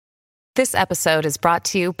This episode is brought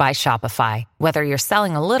to you by Shopify. Whether you're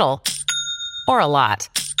selling a little or a lot,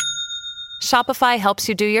 Shopify helps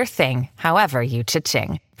you do your thing, however you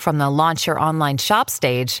cha-ching. From the launch your online shop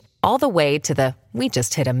stage, all the way to the we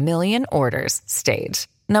just hit 1 million orders stage.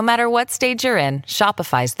 No matter what stage you're in,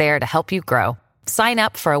 Shopify's there to help you grow. Sign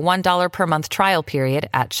up for a $1 per month trial period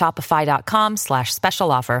at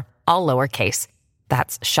shopify.com/special offer, all lowercase.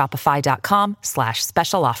 That's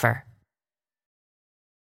shopify.com/special offer.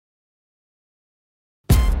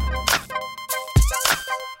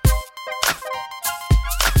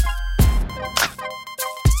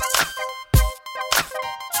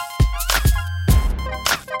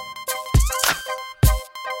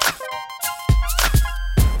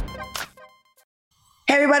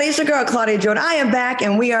 Hey everybody, it's your girl Claudia Jordan. I am back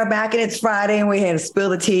and we are back and it's Friday and we're here to spill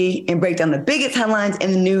the tea and break down the biggest headlines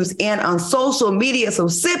in the news and on social media. So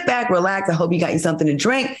sit back, relax. I hope you got you something to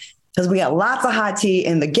drink because we got lots of hot tea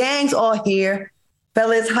and the gang's all here.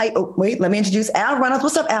 Fellas, hi. Oh, wait, let me introduce Al Reynolds.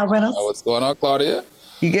 What's up, Al Reynolds? What's going on, Claudia?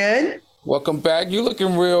 You good? Welcome back. You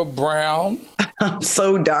looking real brown. I'm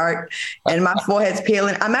so dark and my forehead's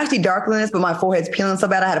peeling. I'm actually darker than this, but my forehead's peeling so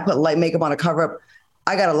bad I had to put light makeup on to cover up.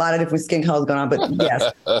 I got a lot of different skin colors going on, but yes.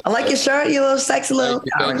 I like your shirt. You little sexy little.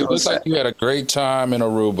 Thank you. It looks like you had a great time in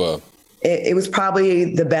Aruba. It was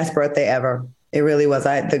probably the best birthday ever. It really was.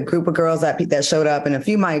 The group of girls that showed up and a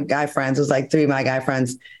few of my guy friends, it was like 3 of my guy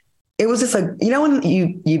friends. It was just when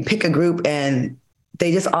you pick a group and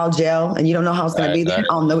they just all gel and you don't know how it's going to be. They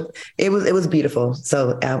all know. It was beautiful.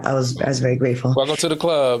 So I was very grateful. Welcome to the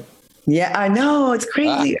club. Yeah, I know. It's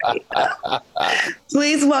crazy.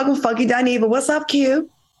 Please welcome Funky Dineva. What's up, Q?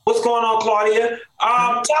 What's going on, Claudia?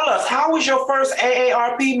 Tell us, how was your first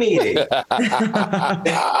AARP meeting?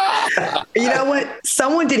 You know what?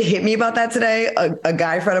 Someone did hit me about that today. A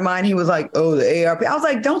guy friend of mine, he was like, "Oh, the AARP." I was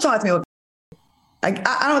like, "Don't talk to me." Like,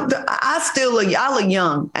 I still look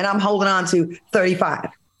young, and I'm holding on to 35.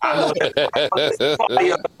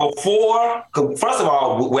 Before, first of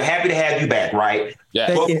all, we're happy to have you back, right? Yeah.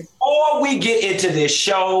 Before we get into this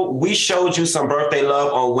show, we showed you some birthday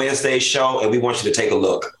love on Wednesday's show, and we want you to take a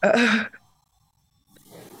look.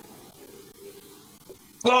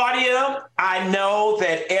 Claudia, I know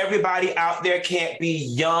that everybody out there can't be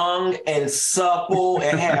young and supple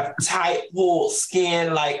and have tight, full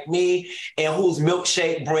skin like me, and whose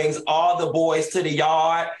milkshake brings all the boys to the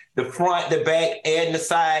yard, the front, the back, and the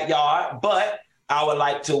side yard. But I would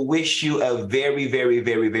like to wish you a very, very,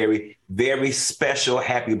 very, very, very special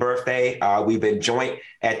happy birthday. We've been joint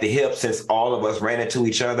at the hip since all of us ran into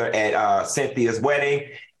each other at Cynthia's wedding.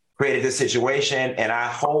 Created this situation, and I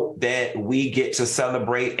hope that we get to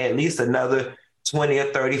celebrate at least another 20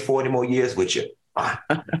 or 30, 40 more years with you. Al,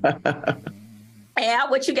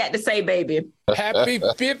 what you got to say, baby? Happy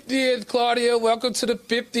 50th, Claudia. Welcome to the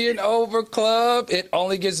 50 and over club. It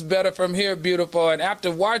only gets better from here, beautiful. And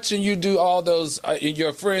after watching you do all those,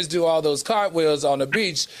 your friends do all those cartwheels on the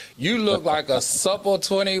beach, you look like a supple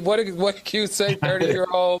 20, what did you say,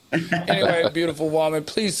 30-year-old? Anyway, beautiful woman,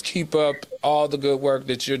 please keep up all the good work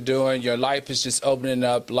that you're doing. Your life is just opening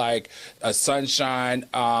up like a sunshine.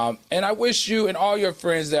 And I wish you and all your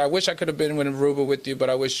friends there, I wish I could have been in Aruba with you, but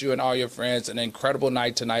I wish you and all your friends an incredible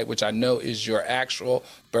night tonight, which I know is your actual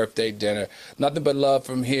birthday dinner. Nothing but love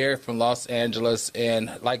from here, from Los Angeles.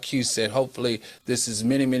 And like you said, hopefully this is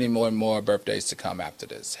many, many more and more birthdays to come after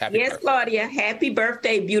this. Happy birthday. Claudia. Happy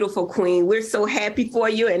birthday, beautiful queen. We're so happy for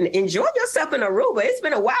you and enjoy yourself in Aruba. It's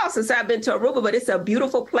been a while since I've been to Aruba, but it's a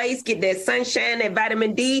beautiful place. Get that sunshine, that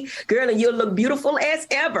vitamin D. Girl, and you'll look beautiful as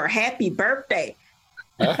ever. Happy birthday.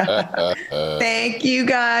 Thank you,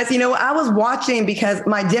 guys. You know, I was watching because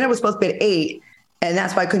my dinner was supposed to be at 8. And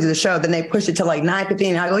that's why I couldn't do the show. Then they pushed it to like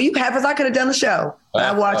 9:15. I go, you heifers, I could have done the show. But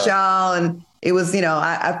I watched y'all, and it was,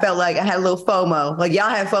 I felt like I had a little FOMO. Like y'all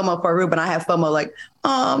had FOMO for Aruba, and I have FOMO like,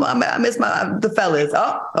 I miss the fellas.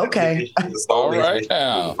 Oh, okay. All right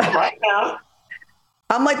now.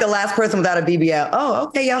 I'm like the last person without a BBL. Oh,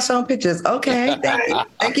 okay, y'all showing pictures. Okay,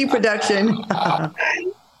 thank you, production.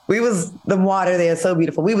 The water there is so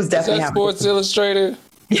beautiful. We was definitely happy. Sports Illustrated.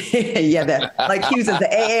 Yeah, that like he was at the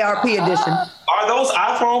AARP edition. Are those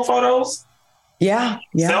iPhone photos? Yeah.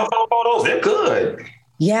 Cell phone photos? They're good.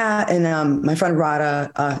 Yeah, and my friend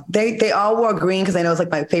Rada, they all wore green because I know it's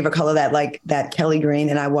like my favorite color, that Kelly green,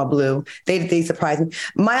 and I wore blue. They surprised me.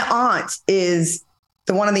 My aunt is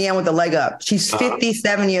the one on the end with the leg up. She's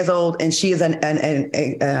 57 years old, and she is an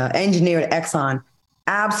engineer at Exxon.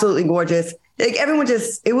 Absolutely gorgeous. Like everyone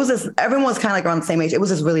was kind of like around the same age. It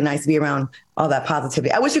was just really nice to be around all that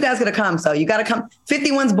positivity. I wish you guys could have come. So you got to come.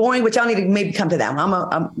 51's boring, but y'all need to maybe come to that one.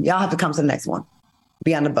 Y'all have to come to the next one.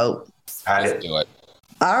 Be on the boat. Let's do it.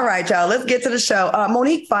 All right, y'all, let's get to the show.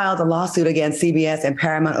 Monique filed a lawsuit against CBS and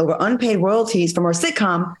Paramount over unpaid royalties from her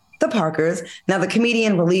sitcom, The Parkers. Now, the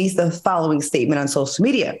comedian released the following statement on social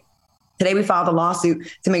media. Today, we filed a lawsuit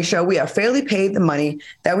to make sure we are fairly paid the money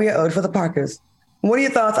that we are owed for The Parkers. What are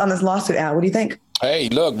your thoughts on this lawsuit, Al? What do you think? Hey,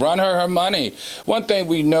 look, run her money. One thing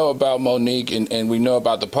we know about Monique and we know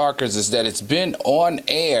about the Parkers is that it's been on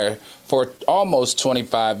air for almost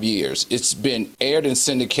 25 years. It's been aired in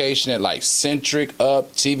syndication at like Centric,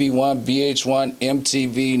 Up, TV One, VH1,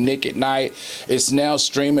 MTV, Nick at Night. It's now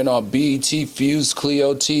streaming on BET, Fuse,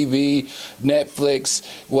 Clio TV, Netflix.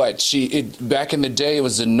 Back in the day, it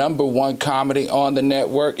was the #1 comedy on the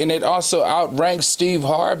network, and it also outranks Steve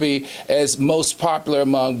Harvey as most popular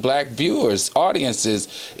among black viewers, audiences.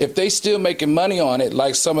 If they still making money on it,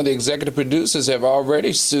 like some of the executive producers have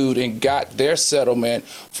already sued and got their settlement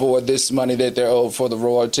for this money that they're owed for the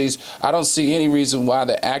royalties, I don't see any reason why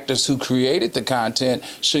the actors who created the content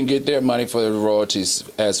shouldn't get their money for the royalties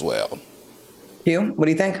as well. Hugh, what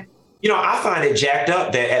do you think? I find it jacked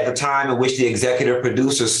up that at the time in which the executive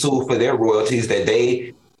producers sued for their royalties, that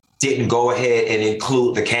they didn't go ahead and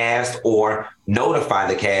include the cast or notify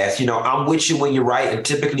the cast. I'm with you when you're right. And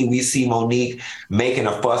typically we see Monique making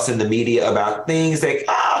a fuss in the media about things that,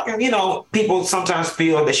 people sometimes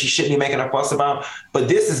feel that she shouldn't be making a fuss about. But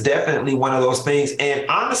this is definitely one of those things. And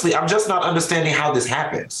honestly, I'm just not understanding how this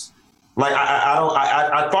happens. Like,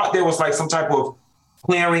 I thought there was like some type of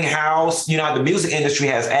clearinghouse. The music industry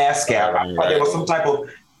has ASCAP. I thought there was some type of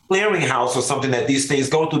clearinghouse or something that these things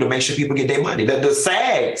go through to make sure people get their money. The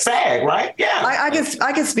SAG, right? Yeah. I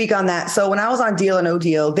can speak on that. So when I was on Deal or No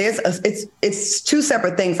Deal, it's two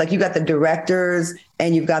separate things. Like you got the directors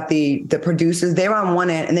and you've got the producers. They're on one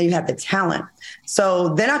end, and then you have the talent.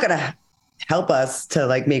 So they're not going to help us to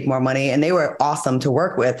like make more money, and they were awesome to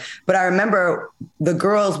work with. But I remember the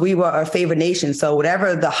girls, we were our favorite nation. So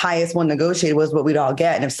whatever the highest one negotiated was what we'd all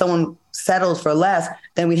get. And if someone settles for less,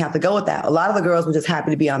 then we'd have to go with that. A lot of the girls were just happy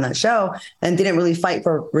to be on that show and didn't really fight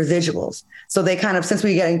for residuals. So they kind of, since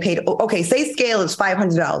we were getting paid, okay, say scale is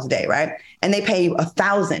 $500 a day, right? And they pay you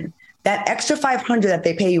 $1,000. That extra $500 that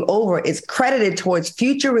they pay you over is credited towards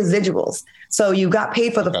future residuals. So you got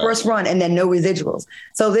paid for the first run and then no residuals.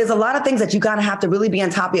 So there's a lot of things that you gotta have to really be on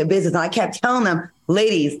top of your business. And I kept telling them,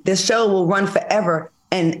 ladies, this show will run forever.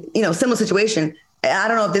 And similar situation. I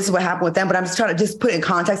don't know if this is what happened with them, but I'm just trying to just put it in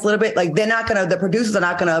context a little bit. Like the producers are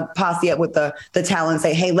not gonna posse up with the talent and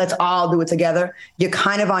say, hey, let's all do it together. You're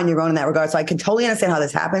kind of on your own in that regard. So I can totally understand how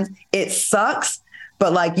this happens. It sucks.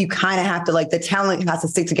 But like you kind of have to, like the talent has to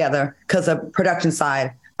stick together because the production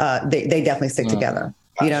side, they definitely stick together.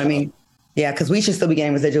 You know what I mean? Yeah, because we should still be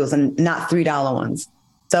getting residuals and not $3 ones.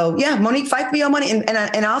 So yeah, Monique, fight for your money. And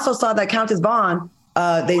I also saw that Countess Vaughn,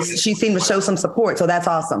 she seemed to show some support. So that's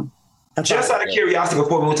awesome. Just out of curiosity,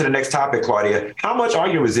 before we move to the next topic, Claudia, how much are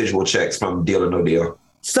your residual checks from Deal or No Deal?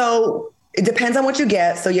 So it depends on what you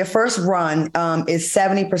get. So your first run is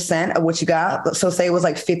 70% of what you got. So say it was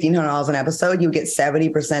like $1,500 an episode, you get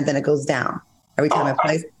 70%, then it goes down every time it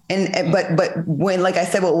plays. And but when, like I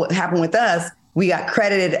said, what happened with us, we got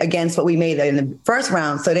credited against what we made in the first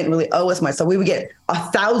round, so it didn't really owe us much. So we would get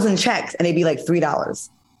 1,000 checks, and they'd be like $3.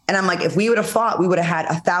 And I'm like, if we would have fought, we would have had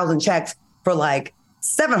 1,000 checks for like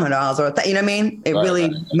 $700 or you know what I mean? It really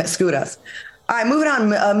screwed us. All right, moving on.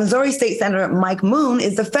 Missouri State Senator Mike Moon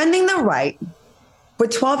is defending the right for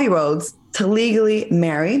 12-year-olds to legally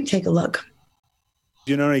marry. Take a look.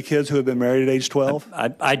 Do you know any kids who have been married at age 12?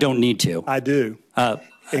 I don't need to. I do.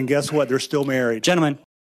 And guess what? They're still married. Gentlemen.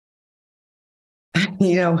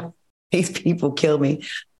 These people kill me.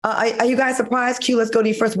 Are you guys surprised? Q, let's go to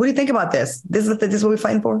you first. What do you think about this? This is what we're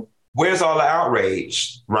fighting for? Where's all the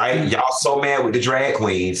outrage, right? Y'all so mad with the drag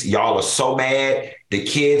queens. Y'all are so mad. The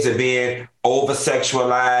kids are being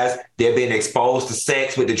over-sexualized. They're being exposed to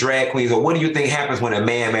sex with the drag queens. Or what do you think happens when a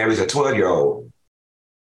man marries a 12-year-old?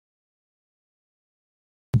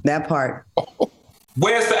 That part.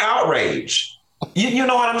 Where's the outrage? You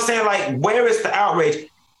know what I'm saying? Like, where is the outrage?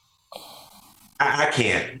 I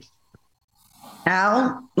can't.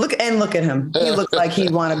 Al, look at him. He looks like he'd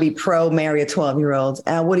want to be pro marry a 12-year-old.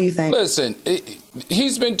 Al, what do you think? Listen,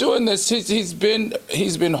 he's been doing this. He's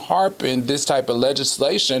been harping this type of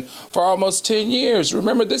legislation for almost 10 years.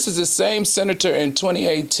 Remember, this is the same senator in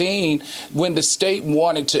 2018 when the state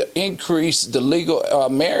wanted to increase the legal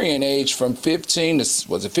marrying age from 15 to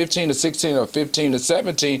 16 or 15 to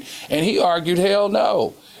 17, and he argued hell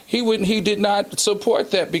no. He did not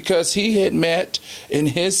support that because he had met in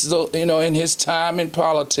his time in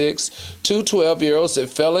politics 2 12-year-olds that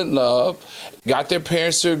fell in love, got their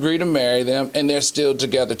parents to agree to marry them, and they're still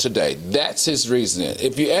together today. That's his reasoning.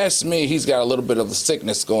 If you ask me, he's got a little bit of a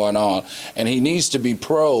sickness going on, and he needs to be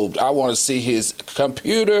probed. I want to see his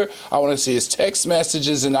computer. I want to see his text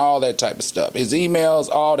messages and all that type of stuff, his emails,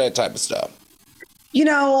 all that type of stuff. You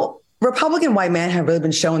know, Republican white men have really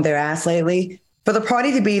been showing their ass lately. For the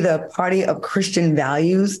party to be the party of Christian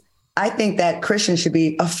values, I think that Christians should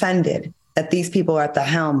be offended that these people are at the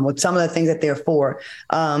helm with some of the things that they're for.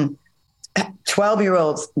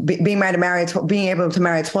 12-year-olds being able to marry a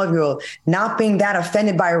 12-year-old, not being that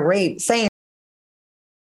offended by rape, saying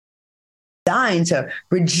dying to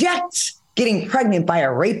reject getting pregnant by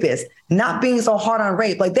a rapist, not being so hard on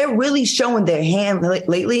rape. Like, they're really showing their hand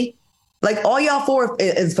lately. Like, all y'all for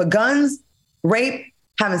is for guns, rape,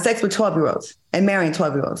 having sex with 12-year-olds and marrying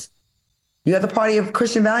 12-year-olds. You have the party of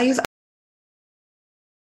Christian values?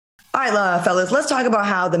 All right, fellas, let's talk about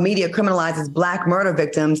how the media criminalizes Black murder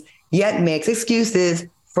victims, yet makes excuses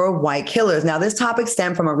for white killers. Now, this topic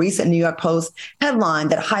stemmed from a recent New York Post headline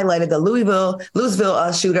that highlighted the Louisville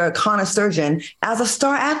shooter Connor Sturgeon as a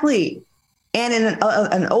star athlete. And in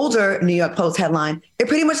an older New York Post headline, it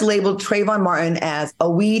pretty much labeled Trayvon Martin as a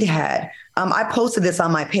weed head. I posted this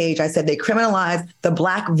on my page. I said they criminalize the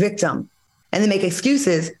Black victim and they make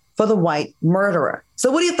excuses for the white murderer. So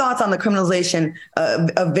what are your thoughts on the criminalization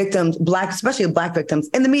of victims, especially Black victims,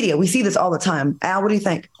 in the media? We see this all the time. Al, what do you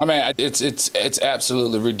think? I mean, it's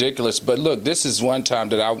absolutely ridiculous. But look, this is one time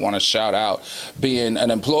that I want to shout out being an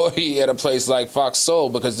employee at a place like Fox Soul,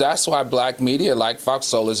 because that's why Black media like Fox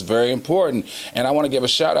Soul is very important. And I want to give a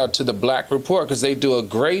shout out to the Black Report, because they do a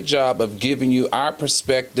great job of giving you our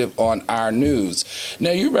perspective on our news. Now,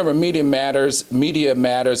 you remember Media Matters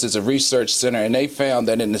is a research center, and they found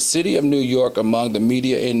that in the city of New York, among the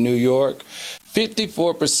media in New York,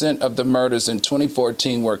 54% of the murders in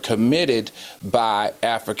 2014 were committed by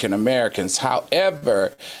African Americans.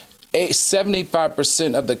 However,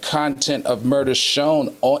 75% of the content of murders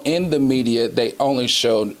shown in the media, they only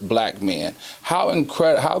showed Black men.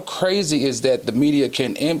 How crazy is that the media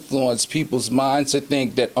can influence people's minds to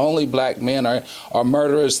think that only Black men are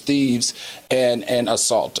murderers, thieves, and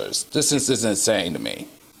assaulters? This is insane to me.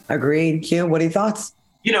 Agreed. Q, what are your thoughts?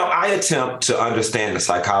 You know, I attempt to understand the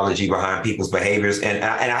psychology behind people's behaviors. And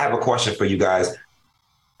I have a question for you guys.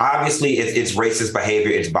 Obviously, it's racist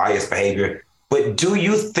behavior, it's biased behavior. But do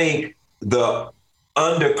you think the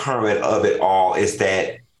undercurrent of it all is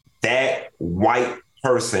that white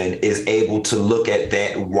person is able to look at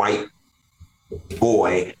that white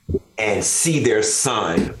boy and see their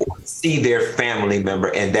son or see their family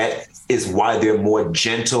member, and that is why they're more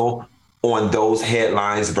gentle on those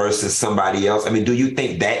headlines versus somebody else? I mean, do you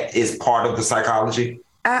think that is part of the psychology?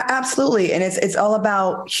 Absolutely. And it's all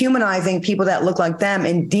about humanizing people that look like them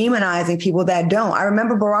and demonizing people that don't. I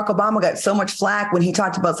remember Barack Obama got so much flack when he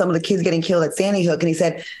talked about some of the kids getting killed at Sandy Hook. And he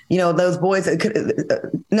said, you know, those boys, it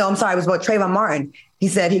was about Trayvon Martin. He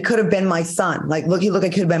said he could have been my son. Like, he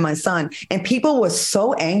could have been my son. And people were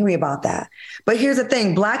so angry about that. But here's the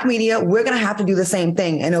thing, Black media, we're going to have to do the same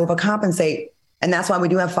thing and overcompensate. And that's why we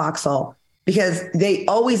do have Fox Soul, because they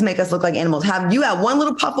always make us look like animals. Have you had one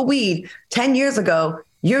little puff of weed 10 years ago,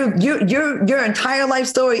 your entire life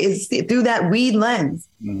story is through that weed lens.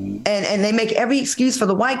 Mm-hmm. And they make every excuse for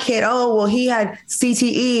the white kid. Oh, well, he had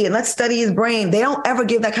CTE and let's study his brain. They don't ever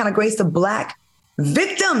give that kind of grace to Black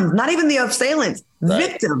victims, not even the assailants,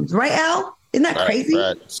 victims. Right, Al? Isn't that crazy?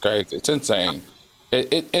 Right. It's crazy. It's insane.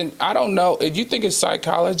 And I don't know. Do you think it's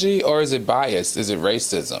psychology or is it bias? Is it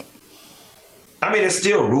racism? I mean, it's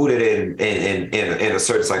still rooted in a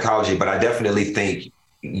certain psychology, but I definitely think,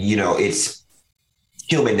 you know, it's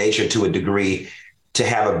human nature to a degree to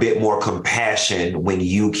have a bit more compassion when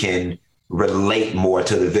you can relate more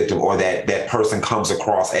to the victim, or that person comes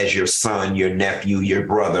across as your son, your nephew, your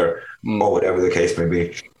brother, or whatever the case may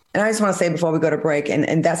be. And I just want to say before we go to break,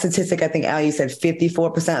 and that statistic, I think, Al, you said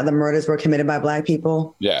 54% of the murders were committed by Black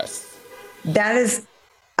people. Yes. That is,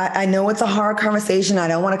 I know it's a hard conversation. I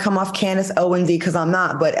don't want to come off Candace Owens-y because I'm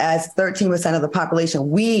not, but as 13% of the population,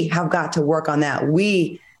 we have got to work on that.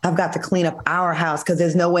 We have got to clean up our house, because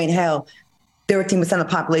there's no way in hell 13% of the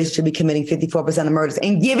population should be committing 54% of murders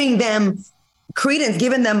and giving them credence,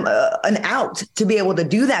 giving them an out to be able to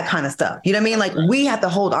do that kind of stuff. You know what I mean? Like, we have to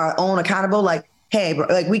hold our own accountable. Like, hey, bro,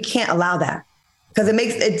 like, we can't allow that, because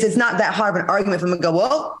it's not that hard of an argument for them to go,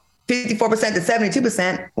 well, 54% to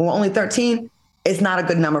 72%, well, only 13. It's not a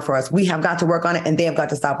good number for us. We have got to work on it, and they have got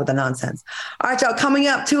to stop with the nonsense. All right, y'all, coming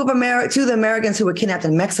up, two of the Americans who were kidnapped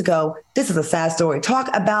in Mexico. This is a sad story. Talk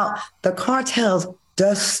about the cartel's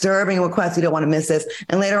disturbing request. You don't want to miss this.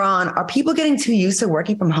 And later on, are people getting too used to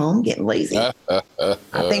working from home, getting lazy? I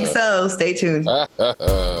think so. Stay tuned.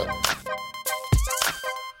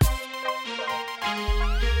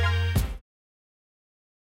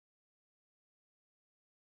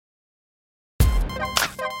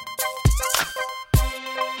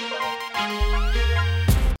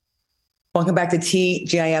 Welcome back to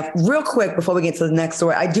TGIF. Real quick, before we get to the next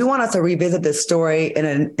story, I do want us to revisit this story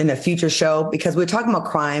in a future show, because we're talking about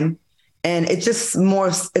crime, and it's just more,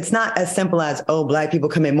 it's not as simple as, oh, Black people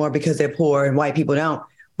commit more because they're poor and white people don't.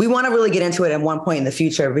 We want to really get into it at one point in the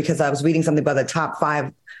future, because I was reading something about the top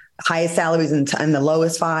 5 highest salaries and the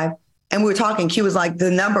lowest 5. And we were talking, Q was like, we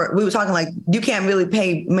were talking like, you can't really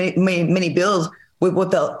pay many bills with what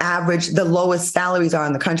the lowest salaries are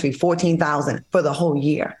in the country, $14,000 for the whole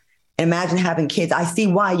year. Imagine having kids. I see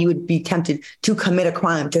why you would be tempted to commit a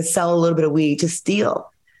crime, to sell a little bit of weed, to steal.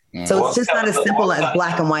 So it's just not as simple as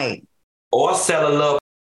black and white. Or sell a little.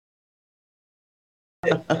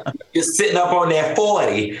 You're sitting up on that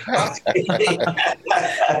 40. You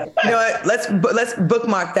know what? Let's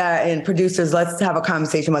bookmark that, and producers, let's have a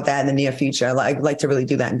conversation about that in the near future. I'd like to really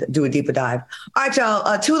do that and do a deeper dive. All right,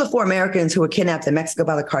 y'all. 2 of the 4 Americans who were kidnapped in Mexico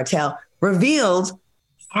by the cartel revealed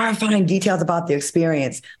horrifying details about their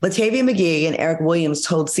experience. Latavia McGee and Eric Williams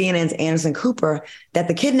told CNN's Anderson Cooper that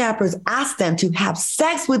the kidnappers asked them to have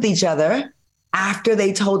sex with each other after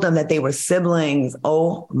they told them that they were siblings.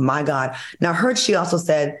 Oh my God. Now, she also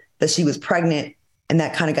said that she was pregnant, and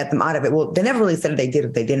that kind of got them out of it. Well, they never really said if they did or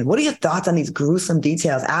if they didn't. What are your thoughts on these gruesome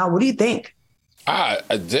details? Al, what do you think? I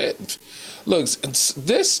did. Look,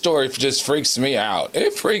 this story just freaks me out.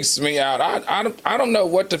 It freaks me out. I don't know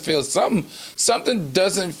what to feel. Something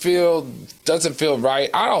doesn't feel right.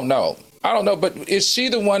 I don't know. But is she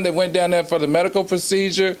the one that went down there for the medical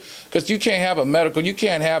procedure? Because you can't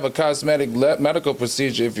have a cosmetic medical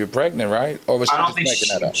procedure if you're pregnant, right? Or was she just making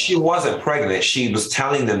that up? She wasn't pregnant. She was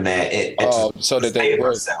telling them that so that they were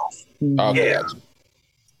herself. Okay, yeah.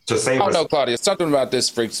 To save herself. I don't know, Claudia. Something about this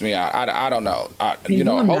freaks me out. I don't know.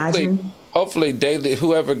 Hopefully, Daily,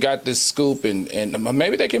 whoever got this scoop, and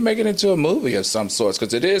maybe they can make it into a movie of some sorts,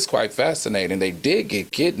 because it is quite fascinating. They did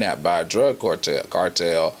get kidnapped by a drug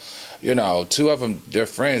cartel. 2 of them, their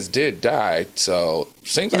friends did die. So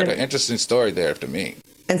seems like an interesting story there to me.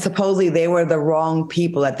 And supposedly they were the wrong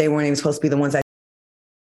people, that they weren't even supposed to be the ones that.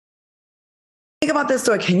 Think about this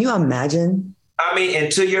story. Can you imagine? I mean, and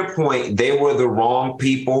to your point, they were the wrong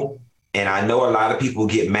people. And I know a lot of people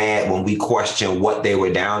get mad when we question what they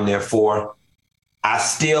were down there for. I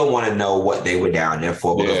still want to know what they were down there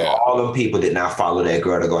for, because all them people did not follow that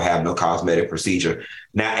girl to go have no cosmetic procedure.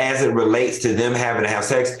 Now, as it relates to them having to have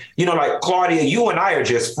sex, like Claudia, you and I are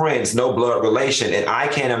just friends, no blood relation. And I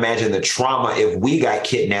can't imagine the trauma if we got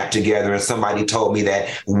kidnapped together and somebody told me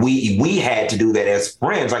that we had to do that as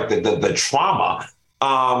friends, like the trauma.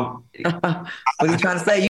 What are you trying to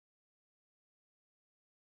say?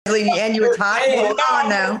 And you were tired. Hold on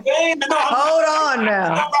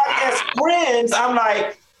now. As friends, I'm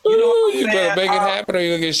like, you better make it happen, or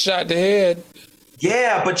you're gonna get shot in the head.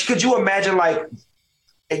 Yeah, but could you imagine? Like,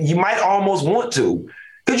 you might almost want to.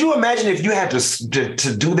 Could you imagine if you had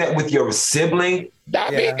to do that with your sibling? That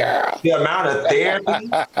big girl. The amount of therapy.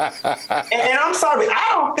 and I'm sorry, I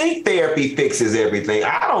don't think therapy fixes everything.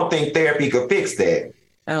 I don't think therapy could fix that.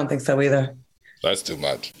 I don't think so either. That's too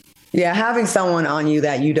much. Yeah, having someone on you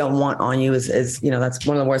that you don't want on you is that's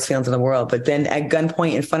one of the worst feelings in the world. But then at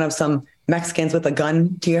gunpoint in front of some Mexicans with a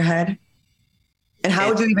gun to your head, and how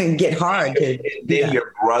would you even get hard? Then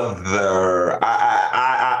your brother.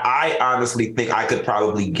 I honestly think I could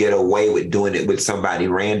probably get away with doing it with somebody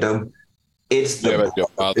random. It's the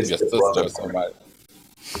brother. Somebody.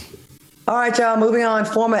 All right, y'all, moving on.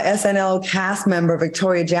 Former SNL cast member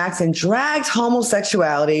Victoria Jackson dragged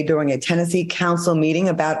homosexuality during a Tennessee council meeting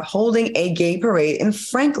about holding a gay parade in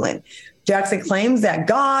Franklin. Jackson claims that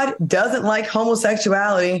God doesn't like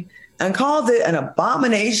homosexuality and calls it an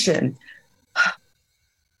abomination.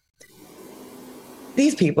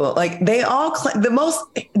 These people, they all the most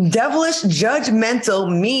devilish, judgmental,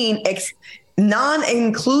 mean,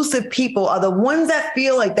 non-inclusive people are the ones that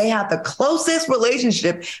feel like they have the closest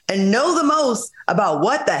relationship and know the most about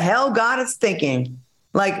what the hell God is thinking.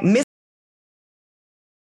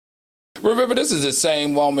 Remember, this is the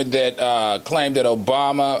same woman that claimed that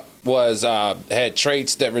Obama was had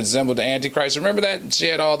traits that resembled the Antichrist. Remember that? She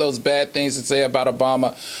had all those bad things to say about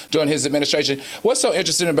Obama during his administration. What's so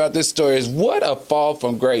interesting about this story is what a fall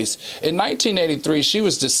from grace. In 1983, she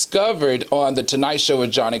was discovered on The Tonight Show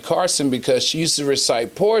with Johnny Carson because she used to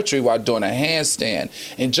recite poetry while doing a handstand.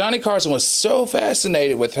 And Johnny Carson was so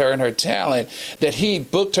fascinated with her and her talent that he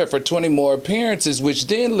booked her for 20 more appearances, which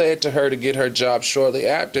then led to her to get her job shortly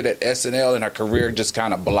after that SNL, and her career just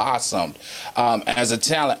kind of blossomed as a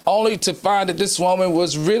talent, only to find that this woman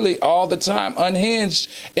was really all the time unhinged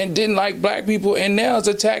and didn't like black people and now is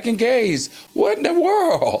attacking gays. What in the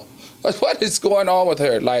world? What is going on with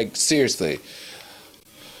her? Like, seriously.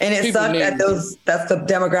 And it sucked that that's the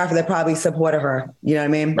demographic that probably supported her. You know what I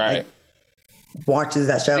mean? Right. Like, watches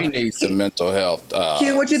that show. She needs some mental health.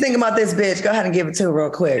 Q, what you think about this bitch? Go ahead and give it to her real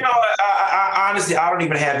quick. You know, I honestly, I don't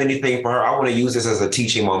even have anything for her. I want to use this as a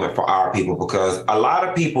teaching moment for our people, because a lot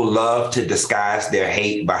of people love to disguise their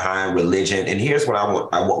hate behind religion. And here's what I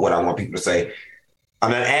want people to say.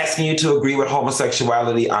 I'm not asking you to agree with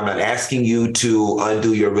homosexuality. I'm not asking you to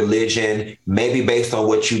undo your religion, maybe based on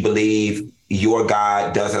what you believe. Your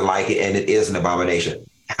God doesn't like it and it is an abomination.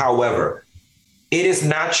 However, it is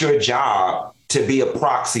not your job to be a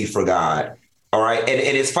proxy for God. All right.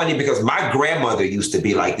 And it's funny because my grandmother used to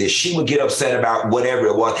be like this. She would get upset about whatever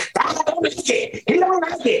it was. I don't like it. He don't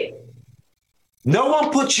like it. No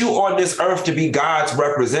one put you on this earth to be God's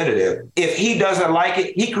representative. If he doesn't like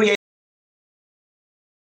it, he created.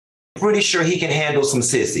 Pretty sure he can handle some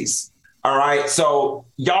sissies. All right. So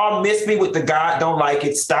y'all miss me with the God don't like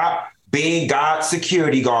it. Stop being God's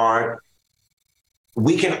security guard.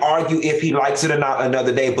 We can argue if he likes it or not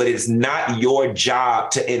another day, but it's not your job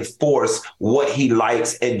to enforce what he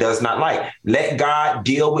likes and does not like. Let God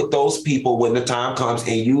deal with those people when the time comes,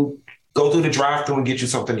 and you go through the drive-thru and get you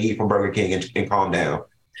something to eat from Burger King and calm down.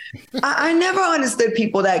 I never understood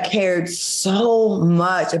people that cared so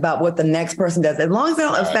much about what the next person does. As long as it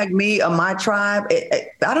don't affect me or my tribe,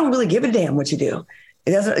 I don't really give a damn what you do.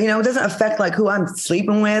 It doesn't, it doesn't affect like who I'm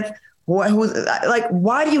sleeping with. Who's like,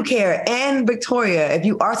 why do you care? And Victoria, if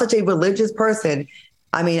you are such a religious person,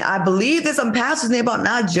 I mean, I believe there's some passages about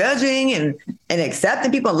not judging and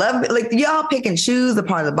accepting people, loving, like y'all pick and choose the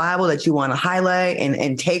part of the Bible that you want to highlight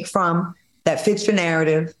and take from that fits your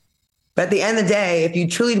narrative. But at the end of the day, if you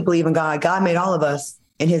truly believe in God, God made all of us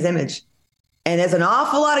in his image. And there's an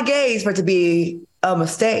awful lot of gays for it to be a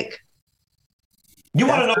mistake. You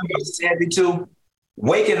want to know what else is heavy too?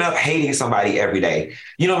 Waking up hating somebody every day.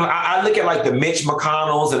 I look at like the Mitch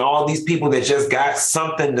McConnells and all these people that just got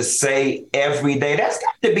something to say every day. That's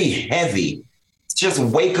got to be heavy. Just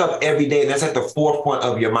wake up every day. That's at the forefront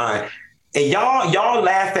of your mind. And y'all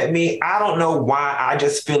laugh at me. I don't know why. I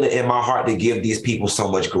just feel it in my heart to give these people so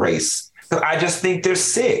much grace. I just think they're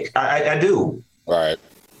sick. I do. Right.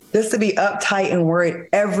 Just to be uptight and worried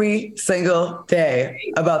every single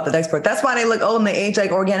day about the next part. That's why they look old and they age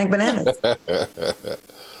like organic bananas. All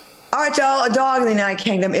right, y'all. A dog in the United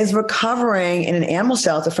Kingdom is recovering in an animal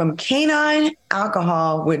shelter from canine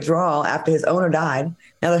alcohol withdrawal after his owner died.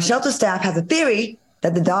 Now, the shelter staff has a theory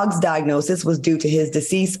that the dog's diagnosis was due to his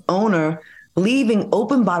deceased owner leaving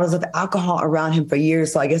open bottles of alcohol around him for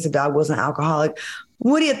years. So I guess the dog wasn't an alcoholic.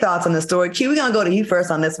 What are your thoughts on the story? Q, we're going to go to you first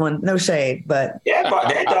on this one. No shade, but. Yeah, but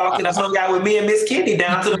that dog could have hung out with me and Miss Kitty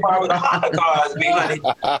down to the bar with the hot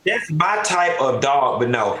cars. That's my type of dog, but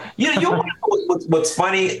no. You know what's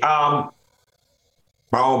funny? My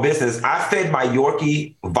own business. I fed my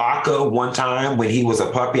Yorkie vodka one time when he was a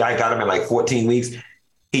puppy. I got him at like 14 weeks.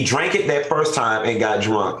 He drank it that first time and got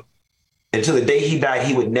drunk. Until the day he died,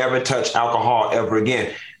 he would never touch alcohol ever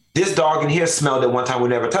again. This dog in here smelled it one time, would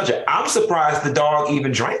never touch it. I'm surprised the dog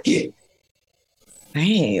even drank it.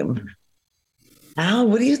 Damn. Al,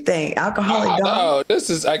 what do you think? Alcoholic dog?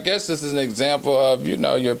 I guess this is an example of,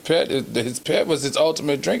 your pet, his pet was his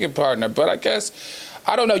ultimate drinking partner. But I guess,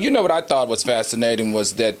 I don't know. What I thought was fascinating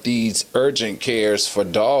was that these urgent cares for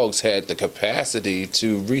dogs had the capacity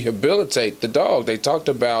to rehabilitate the dog. They talked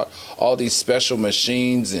about all these special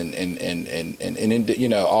machines and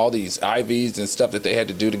all these IVs and stuff that they had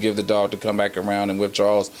to do to give the dog to come back around in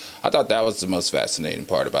withdrawals. I thought that was the most fascinating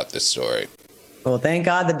part about this story. Well, thank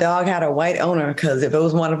God the dog had a white owner, because if it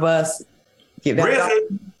was one of us, give that dog,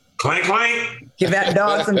 clank, clank. Give that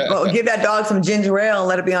dog some ginger ale and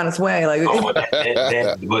let it be on its way.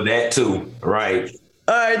 That too, right?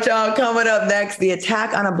 All right, y'all. Coming up next, the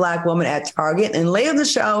attack on a Black woman at Target, and later in the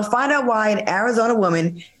show, find out why an Arizona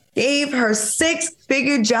woman gave her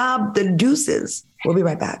six-figure job the deuces. We'll be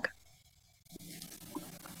right back.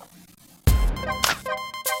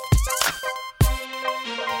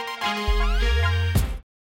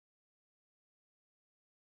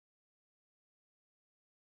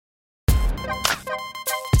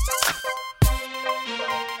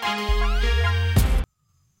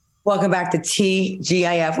 Welcome back to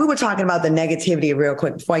TGIF. We were talking about the negativity real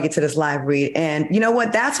quick before I get to this live read. And you know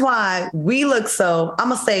what? That's why we look so, I'm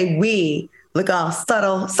going to say we look all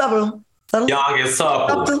subtle. Young and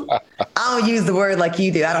supple. I don't use the word like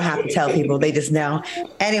you do. I don't have to tell people. They just know.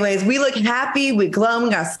 Anyways, we look happy. We're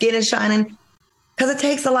glowing. Our skin is shining. Because it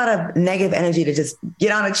takes a lot of negative energy to just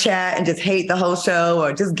get on a chat and just hate the whole show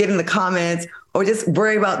or just get in the comments or just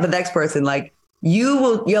worry about the next person. Like,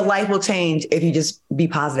 your life will change if you just be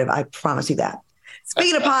positive. I promise you that.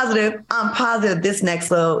 Speaking of positive, I'm positive this next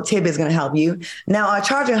little tip is going to help you. Now,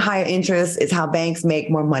 charging higher interest is how banks make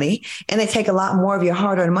more money, and they take a lot more of your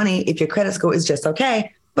hard-earned money if your credit score is just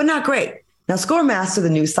okay, but not great. Now, ScoreMaster, the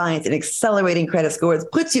new science in accelerating credit scores,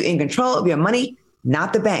 puts you in control of your money,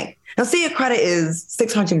 not the bank. Now, say your credit is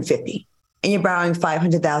 650. And you're borrowing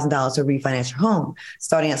 $500,000 to refinance your home.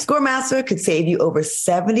 Starting at ScoreMaster could save you over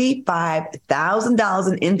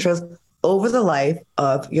 $75,000 in interest over the life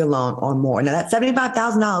of your loan or more. Now, that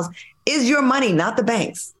 $75,000 is your money, not the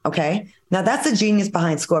bank's, okay? Now, that's the genius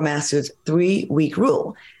behind ScoreMaster's 3-week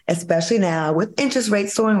rule, especially now with interest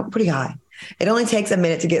rates soaring pretty high. It only takes a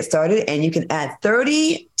minute to get started, and you can add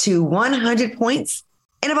 30 to 100 points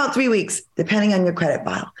in about 3 weeks, depending on your credit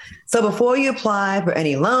file. So before you apply for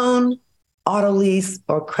any loan, auto lease,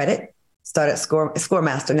 or credit, start at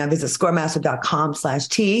ScoreMaster. Now visit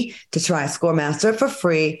scoremaster.com/T to try ScoreMaster for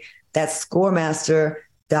free. That's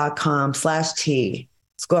scoremaster.com/T.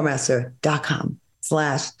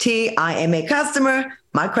 Scoremaster.com/T. I am a customer.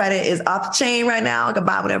 My credit is off the chain right now. I can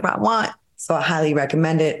buy whatever I want. So I highly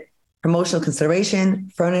recommend it. Promotional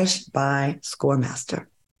consideration furnished by ScoreMaster.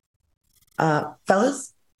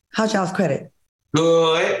 Fellas, how's y'all's credit?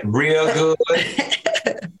 Good, real good.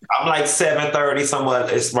 I'm like 730, somewhere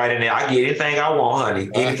it's right in there. I get anything I want, honey.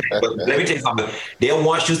 Anything. But let me tell you something. There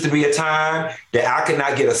once used to be a time that I could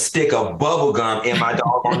not get a stick of bubble gum in my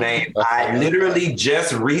doggone name. I literally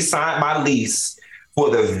just re-signed my lease for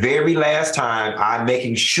the very last time. I'm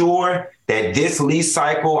making sure that this lease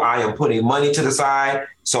cycle, I am putting money to the side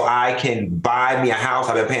so I can buy me a house.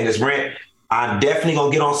 I've been paying this rent. I'm definitely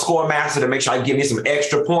going to get on ScoreMaster to make sure I give me some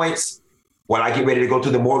extra points when I get ready to go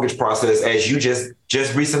through the mortgage process, as you just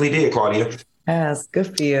recently did, Claudia. Yes,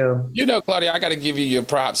 good for you. You know, Claudia, I got to give you your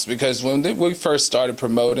props because when we first started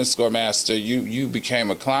promoting ScoreMaster, you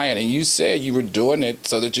became a client and you said you were doing it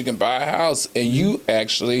so that you can buy a house, and you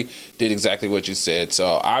actually did exactly what you said.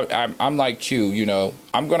 So I'm like Q, you know,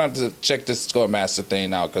 I'm going to have to check this ScoreMaster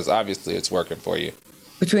thing out because obviously it's working for you.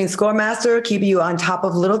 Between ScoreMaster, keeping you on top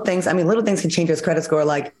of little things. I mean, little things can change your credit score,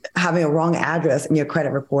 like having a wrong address in your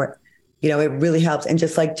credit report. You know, it really helps. And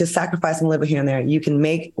just sacrificing a little bit here and there, you can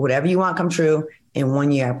make whatever you want come true in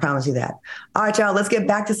 1 year. I promise you that. All right, y'all, let's get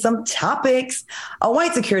back to some topics. A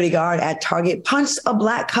white security guard at Target punched a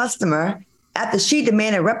black customer after she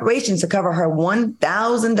demanded reparations to cover her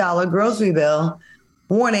 $1,000 grocery bill.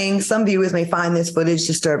 Warning, some viewers may find this footage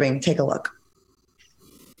disturbing. Take a look.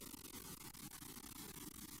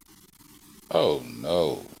 Oh,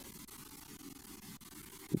 no.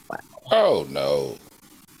 Wow. Oh, no.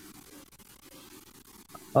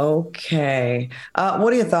 Okay.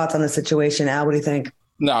 What are your thoughts on the situation, Al? What do you think?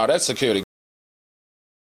 No, that's security.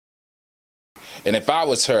 And if I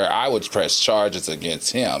was her, I would press charges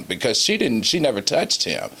against him because she never touched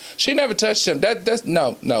him. She never touched him. That's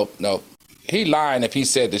no. He lying if he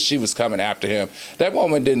said that she was coming after him. That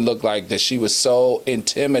woman didn't look like that. She was so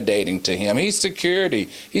intimidating to him. He's security.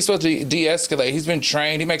 He's supposed to de-escalate. He's been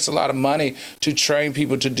trained. He makes a lot of money to train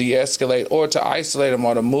people to de-escalate or to isolate them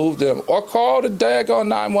or to move them or call the daggone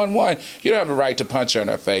 911. You don't have a right to punch her in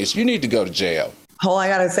her face. You need to go to jail. Oh, I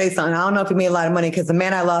got to say something. I don't know if he made a lot of money because the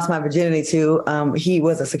man I lost my virginity to, he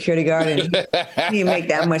was a security guard and he didn't make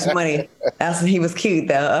that much money. He was cute,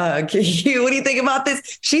 though. Q, what do you think about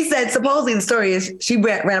this? She said, supposedly the story is she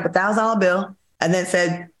ran up $1,000 bill and then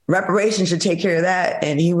said reparations should take care of that.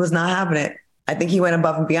 And he was not having it. I think he went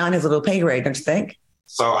above and beyond his little pay grade, don't you think?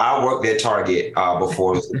 So I worked at Target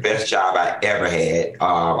before. It was the best job I ever had.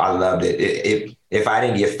 I loved it. If I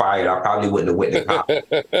didn't get fired, I probably wouldn't have went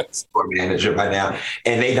to store manager by now.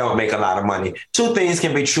 And they don't make a lot of money. Two things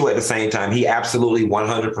can be true at the same time. He absolutely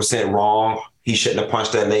 100% wrong. He shouldn't have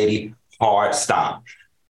punched that lady. Hard stop.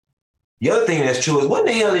 The other thing that's true is what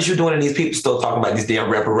the hell is you doing and these people still talking about these damn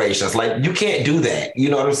reparations? Like, you can't do that. You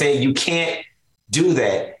know what I'm saying? You can't do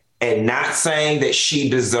that. And not saying that she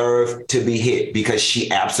deserved to be hit because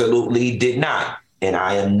she absolutely did not. And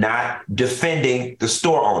I am not defending the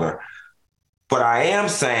store owner. But I am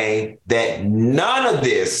saying that none of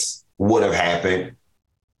this would have happened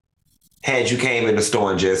had you came in the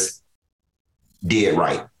store and just did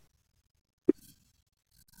right.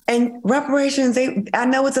 And reparations, I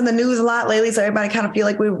know it's in the news a lot lately, so everybody kind of feel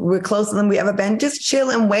like we're closer than we ever been. Just chill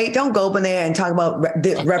and wait. Don't go up in there and talk about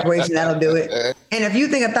reparation. That'll do it. And if you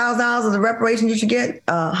think $1,000 is the reparation you should get,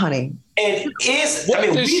 honey. And what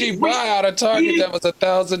did she buy out of Target that was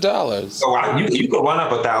 $1,000? So you could run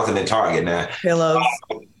up 1,000 in Target now. Pillows.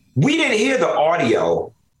 We didn't hear the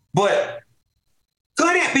audio, but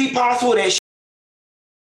could it be possible that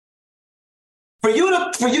for you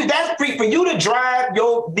to drive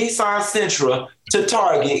your Nissan Sentra to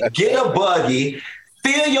Target, get a buggy,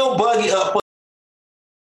 fill your buggy up with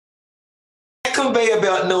that conveyor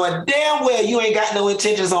belt, knowing damn well you ain't got no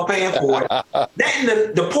intentions on paying for it.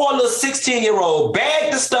 Then the poor little 16-year-old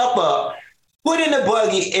bagged the stuff up, put in the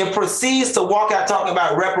buggy, and proceeds to walk out talking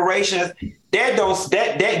about reparations.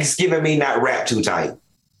 That's giving me not wrapped too tight.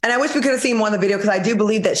 And I wish we could have seen more in the video because I do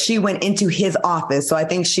believe that she went into his office. So I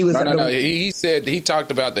think she was. No. He talked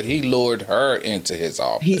about that he lured her into his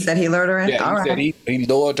office. He said he lured her in? Yeah, said he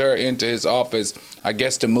lured her into his office, I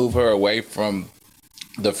guess, to move her away from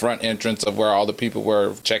the front entrance of where all the people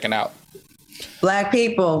were checking out. Black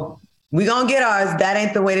people, we gonna get ours. That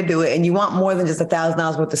ain't the way to do it. And you want more than just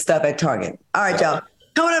 $1,000 worth of stuff at Target. All right, y'all.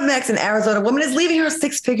 Coming up next, an Arizona woman is leaving her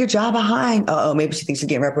 6-figure job behind. Maybe she thinks she's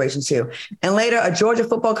getting reparations too. And later, a Georgia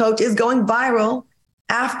football coach is going viral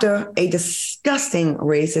after a disgusting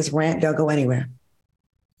racist rant. Don't go anywhere.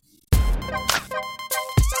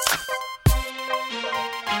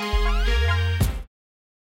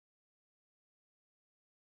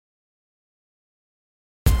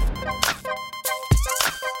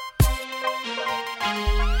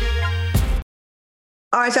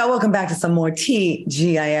 All right, y'all, welcome back to some more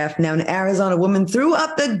TGIF. Now, an Arizona woman threw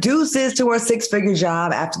up the deuces to her 6-figure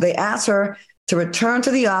job after they asked her to return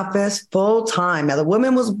to the office full time. Now, the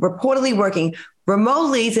woman was reportedly working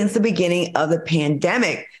remotely since the beginning of the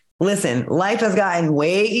pandemic. Listen, life has gotten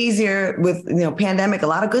way easier with, pandemic. A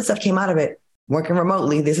lot of good stuff came out of it. Working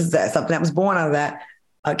remotely. This is something that was born out of that.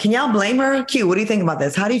 Can y'all blame her? Q, what do you think about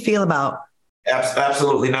this? How do you feel about?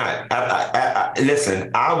 Absolutely not.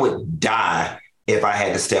 Listen, I would die if I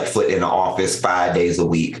had to step foot in the office 5 days a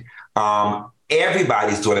week.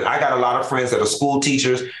 Everybody's doing it. I got a lot of friends that are school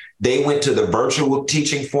teachers. They went to the virtual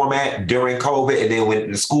teaching format during COVID, and then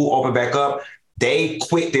when the school opened back up, they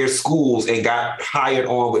quit their schools and got hired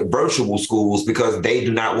on with virtual schools because they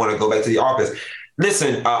do not want to go back to the office.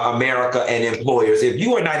 Listen, America and employers, if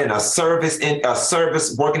you are not in a service,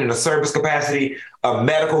 working in a service capacity, a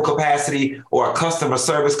medical capacity, or a customer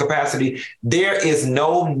service capacity, there is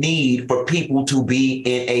no need for people to be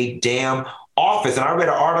in a damn office. And I read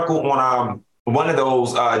an article on one of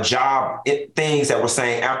those job things that were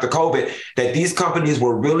saying after COVID that these companies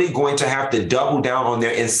were really going to have to double down on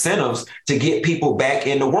their incentives to get people back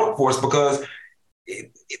in the workforce because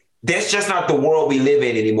that's just not the world we live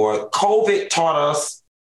in anymore. COVID taught us,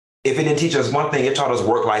 if it didn't teach us one thing, it taught us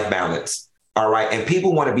work-life balance. All right. And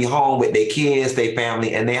people want to be home with their kids, their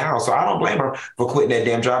family, and their house. So I don't blame her for quitting that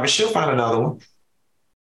damn job, and she'll find another one.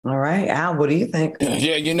 All right. Al, what do you think?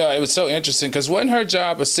 Yeah, it was so interesting because wasn't her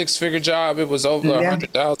job a 6-figure job? It was over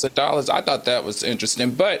 $100,000. I thought that was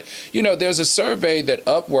interesting. But, there's a survey that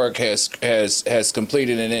Upwork has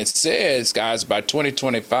completed, and it says, guys, by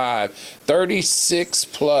 2025, 36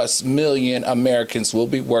 plus million Americans will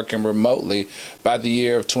be working remotely by the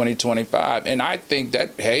year of 2025. And I think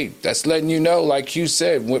that, hey, that's letting you know, like you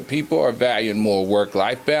said, what people are valuing more,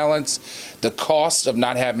 work-life balance, the cost of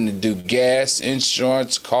not having to do gas,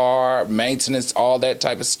 insurance, car, maintenance, all that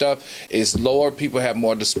type of stuff is lower. People have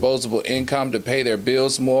more disposable income to pay their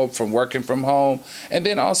bills more from working from home. And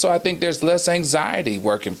then also, I think there's less anxiety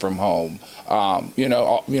working from home.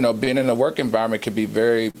 Being in a work environment could be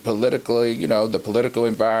very politically, the political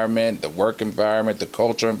environment, the work environment, the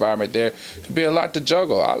culture environment, there could be a lot to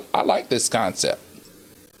juggle. I like this concept.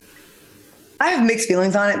 I have mixed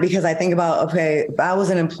feelings on it because I think about, okay, if I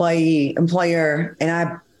was an employer and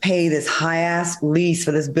I pay this high ass lease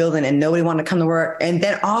for this building and nobody wanted to come to work. And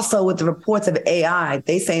then also with the reports of AI,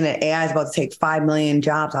 they saying that AI is about to take 5 million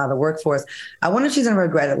jobs out of the workforce. I wonder if she's going to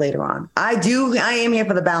regret it later on. I am here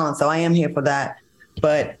for the balance. So I am here for that.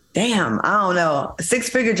 But damn, I don't know.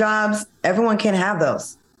 6-figure jobs, everyone can't have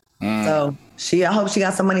those. So I hope she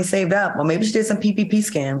got some money saved up. Or maybe she did some PPP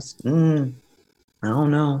scams. I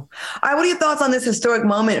don't know. All right, what are your thoughts on this historic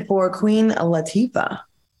moment for Queen Latifah?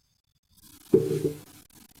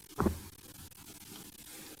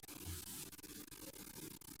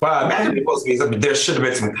 Well, imagine there should have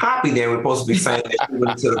been some copy there. We're supposed to be saying that she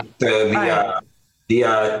went to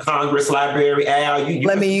the Congress Library. Al,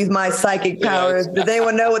 Let me use my psychic powers. Does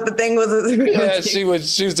anyone know what the thing was? Yeah, she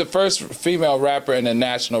was the first female rapper in the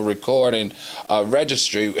National Recording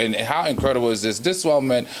Registry. And how incredible is this? This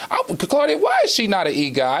woman, Claudia, why is she not an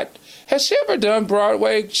EGOT? Has she ever done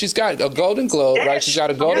Broadway? She's got a Golden Globe, right? She's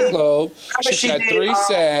got a Golden Globe. She's got 3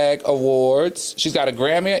 SAG awards. She's got a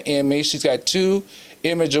Grammy and Emmy. She's got 2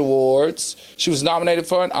 Image Awards. She was nominated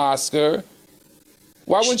for an Oscar.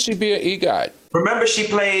 Why wouldn't she be an EGOT? Remember, she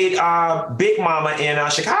played Big Mama in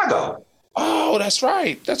Chicago. Oh, that's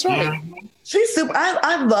right. That's right. Mm-hmm. She's super.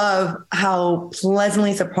 I love how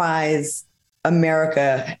pleasantly surprised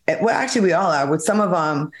America. Well, actually, we all are with some of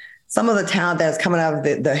the talent that's coming out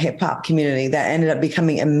of the hip hop community that ended up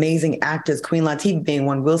becoming amazing actors. Queen Latifah being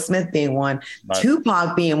one, Will Smith being one, right.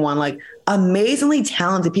 Tupac being one. Like amazingly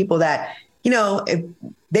talented people that if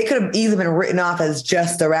they could have easily been written off as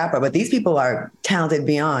just a rapper, but these people are talented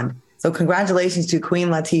beyond. So congratulations to Queen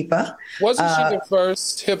Latifah. Wasn't she the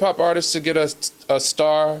first hip hop artist to get a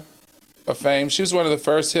star of fame? She was one of the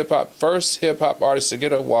first hip hop artists to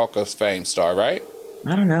get a Walk of Fame star, right?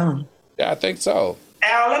 I don't know. Yeah, I think so.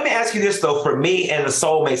 Al, let me ask you this though, for me and the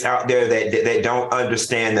soulmates out there that don't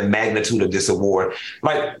understand the magnitude of this award,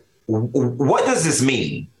 like, what does this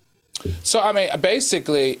mean? So, I mean,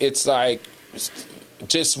 basically, it's like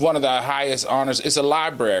just one of the highest honors. It's a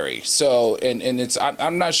library. So, and it's,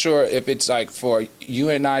 I'm not sure if it's like for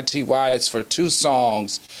UNITY, it's for 2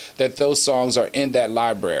 songs that those songs are in that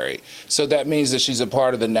library. So that means that she's a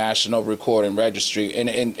part of the National Recording Registry.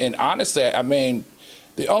 And honestly, I mean,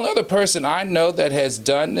 the only other person I know that has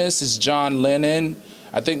done this is John Lennon.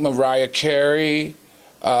 I think Mariah Carey,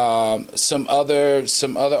 some other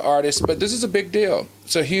artists, but this is a big deal.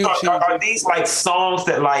 It's a huge. Are these like songs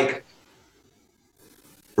that like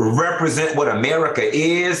represent what America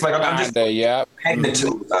is? Like I'm just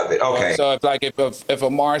magnitude of it. Okay. So if a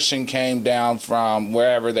Martian came down from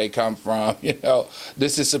wherever they come from,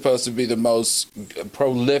 this is supposed to be the most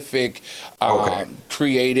prolific,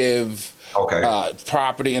 creative.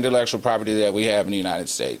 Intellectual property that we have in the United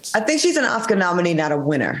States. I think she's an Oscar nominee, not a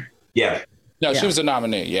winner. Yeah. No, she was a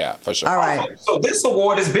nominee. Yeah, for sure. All right. So this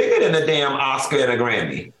award is bigger than a damn Oscar and a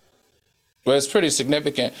Grammy. Well, it's pretty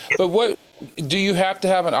significant. But what do you have to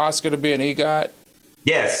have an Oscar to be an EGOT?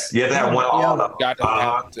 Yes, you have to have one. All of them.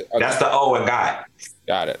 That's the O and GOT.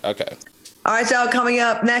 Got it. Okay. All right, y'all. Coming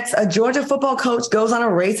up next, a Georgia football coach goes on a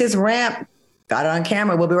racist rant. Got it on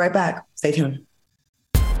camera. We'll be right back. Stay tuned.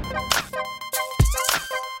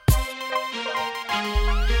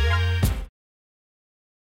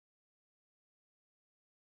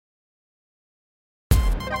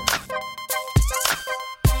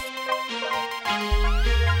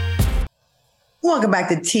 Welcome back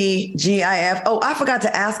to TGIF. Oh, I forgot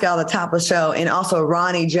to ask y'all at the top of the show, and also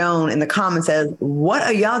Ronnie Joan in the comments says, what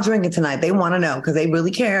are y'all drinking tonight? They want to know because they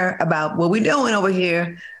really care about what we're doing over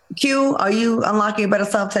here. Q, are you unlocking your better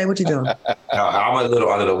self today? What you doing? I'm a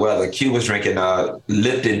little under the weather. Q was drinking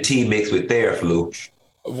Lipton tea mixed with Theraflu.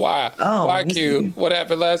 Why? Oh, why, Q? What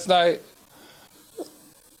happened last night?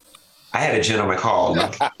 I had a gentleman call.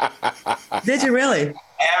 Did you really?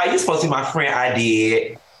 You're supposed to be my friend. I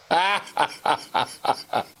did.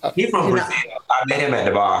 He's from Brazil. I met him at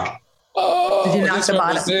the bar. Oh, did you knock the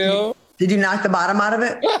bottom? Brazil? Did you knock the bottom out of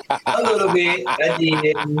it? A little bit. I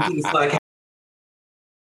did.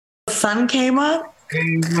 The sun came up?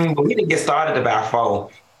 Mm-hmm. But we didn't get started about 4.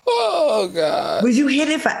 Oh, God. Was you hit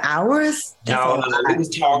it for hours? No. We was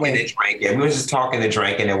talking and drinking. We was just talking and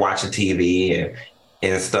drinking and watching TV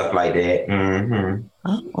and stuff like that. Mm-hmm.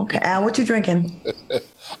 Oh, okay. Al, what you drinking?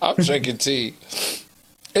 I'm drinking tea.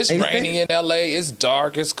 It's raining in LA. It's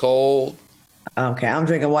dark. It's cold. Okay, I'm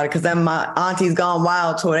drinking water because then my auntie's gone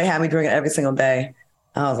wild tour. They had me drinking every single day.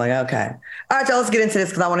 I was like, okay. All right, y'all, let's get into this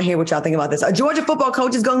because I want to hear what y'all think about this. A Georgia football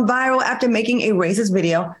coach is going viral after making a racist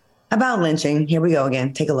video about lynching. Here we go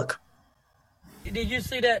again. Take a look. Did you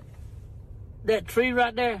see that tree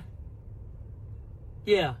right there?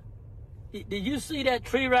 Yeah. Did you see that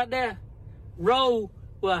tree right there? Roe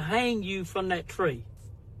will hang you from that tree.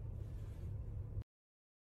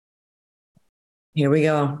 Here we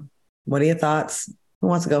go. What are your thoughts? Who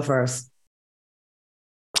wants to go first?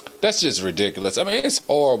 That's just ridiculous. I mean, it's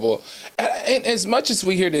horrible. And as much as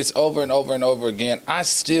we hear this over and over and over again, I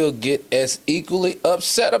still get as equally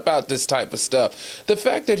upset about this type of stuff. The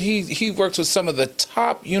fact that he works with some of the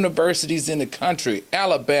top universities in the country,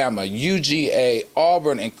 Alabama, UGA,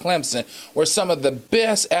 Auburn, and Clemson, where some of the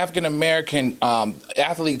best African-American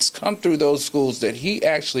athletes come through those schools that he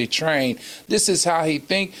actually trained. This is how he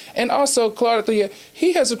thinks. And also, Claudia,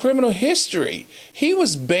 he has a criminal history. He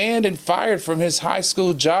was banned and fired from his high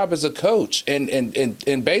school job job as a coach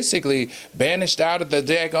and basically banished out of the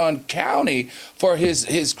daggone county for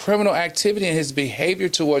his criminal activity and his behavior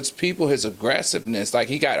towards people, his aggressiveness. Like,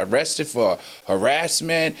 he got arrested for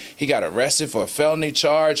harassment. He got arrested for a felony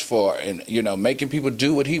charge for, making people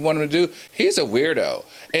do what he wanted to do. He's a weirdo.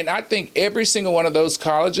 And I think every single one of those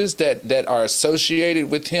colleges that are associated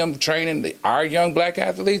with him training our young black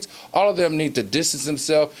athletes, all of them need to distance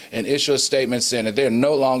themselves and issue a statement saying that they're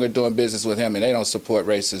no longer doing business with him and they don't support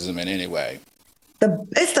racism in any way.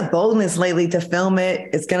 It's the boldness lately to film it.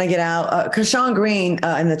 It's going to get out. Kashawn Green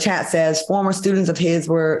in the chat says former students of his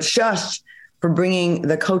were shushed for bringing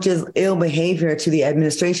the coach's ill behavior to the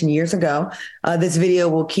administration years ago. This video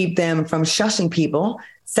will keep them from shushing people.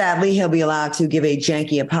 Sadly, he'll be allowed to give a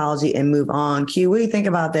janky apology and move on. Q, what do you think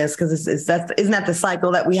about this? Because isn't that the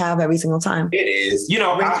cycle that we have every single time? It is.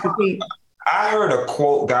 I heard a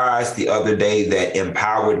quote, guys, the other day that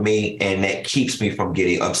empowered me and that keeps me from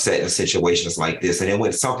getting upset in situations like this. And it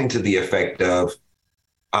went something to the effect of,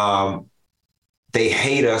 they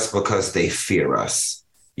hate us because they fear us.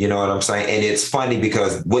 You know what I'm saying? And it's funny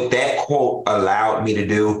because what that quote allowed me to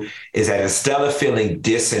do is that instead of feeling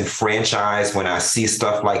disenfranchised when I see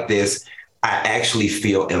stuff like this, I actually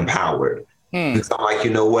feel empowered. Because I'm like,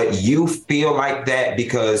 you know what? You feel like that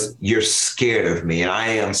because you're scared of me, and I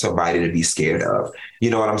am somebody to be scared of. You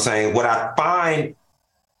know what I'm saying? What I find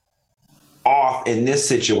off in this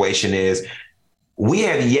situation is we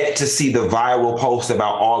have yet to see the viral post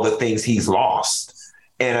about all the things he's lost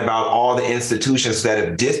and about all the institutions that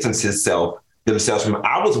have distanced themselves from him.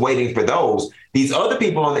 I was waiting for those. These other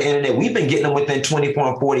people on the internet, we've been getting them within 24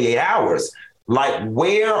 and 48 hours. Like,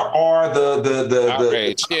 where are the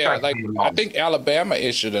outrage? Yeah, like, I think Alabama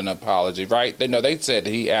issued an apology, right? They said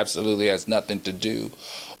he absolutely has nothing to do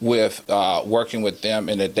with working with them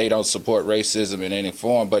and that they don't support racism in any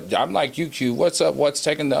form. But I'm like, Q, what's up? What's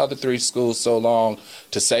taking the other three schools so long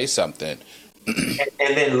to say something?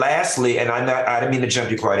 And then lastly, and I didn't mean to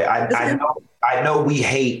jump you, Claudia. I know we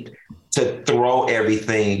hate to throw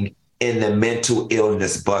everything in the mental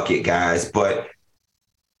illness bucket, guys, but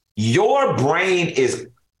your brain is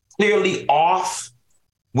clearly off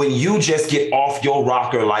when you just get off your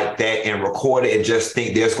rocker like that and record it and just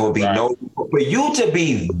think there's going to be no. For you to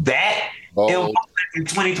be that involved in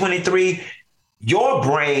 2023, your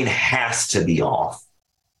brain has to be off.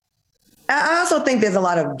 I also think there's a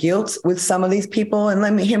lot of guilt with some of these people.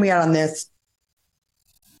 And hear me out on this.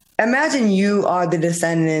 Imagine you are the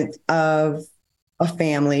descendant of a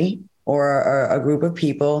family or a group of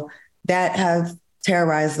people that have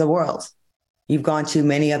terrorized the world. You've gone to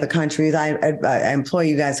many other countries. I implore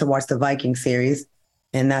you guys to watch the Viking series.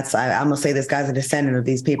 And I'm going to say this guy's a descendant of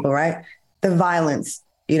these people, right? The violence,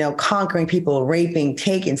 conquering people, raping,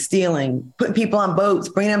 taking, stealing, putting people on boats,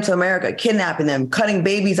 bringing them to America, kidnapping them, cutting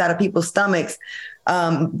babies out of people's stomachs,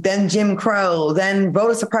 then Jim Crow, then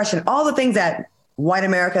voter suppression, all the things that white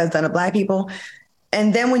America has done to black people.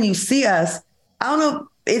 And then when you see us, I don't know,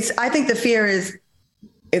 I think the fear is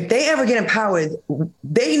if they ever get empowered,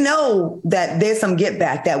 they know that there's some get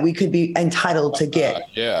back that we could be entitled to get.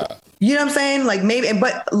 Yeah. You know what I'm saying? Like maybe,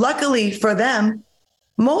 but luckily for them,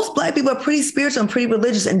 most black people are pretty spiritual and pretty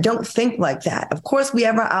religious and don't think like that. Of course, we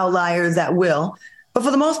have our outliers that will, but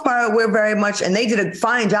for the most part, we're very much, and they did a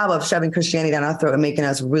fine job of shoving Christianity down our throat and making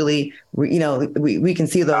us really, we can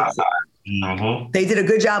see those. Mm-hmm. They did a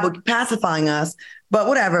good job of pacifying us, but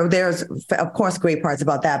whatever. There's, of course, great parts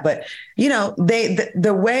about that. But,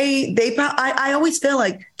 the way I always feel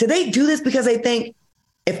like, do they do this because they think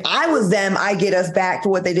if I was them, I get us back for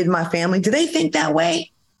what they did to my family? Do they think that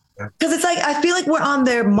way? Because it's like, I feel like we're on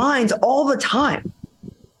their minds all the time.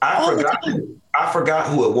 I forgot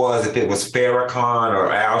who it was, if it was Farrakhan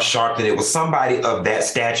or Al Sharpton. It was somebody of that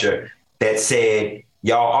stature that said,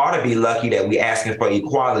 y'all ought to be lucky that we asking for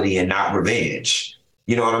equality and not revenge.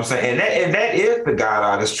 You know what I'm saying? And that is the God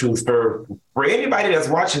honest truth for anybody that's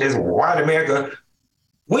watching this white America.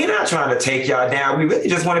 We're not trying to take y'all down. We really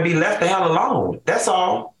just want to be left the hell alone. That's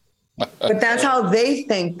all. But that's how they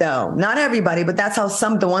think, though. Not everybody, but that's how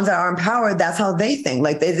the ones that are empowered, that's how they think.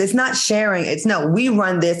 Like, it's not sharing. It's no, we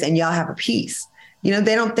run this and y'all have a piece. They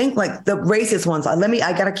don't think like the racist ones. I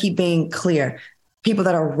got to keep being clear. People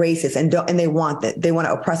that are racist and they want that. They want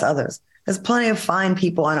to oppress others. There's plenty of fine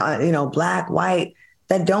people on, black, white,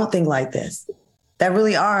 that don't think like this. That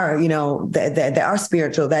really are, that are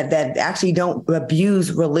spiritual, that actually don't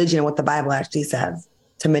abuse religion and what the Bible actually says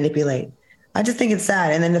to manipulate. I just think it's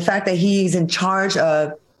sad. And then the fact that he's in charge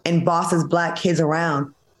of and bosses black kids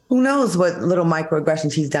around, who knows what little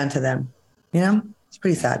microaggressions he's done to them. It's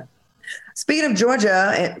pretty sad. Speaking of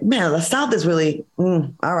Georgia, man, the South is really, all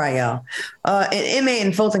right, y'all. An inmate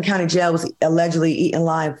in Fulton County Jail was allegedly eaten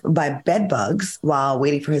alive by bed bugs while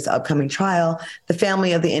waiting for his upcoming trial. The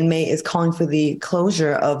family of the inmate is calling for the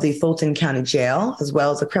closure of the Fulton County Jail, as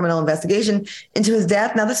well as a criminal investigation into his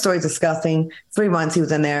death. Now, this story is disgusting. 3 months he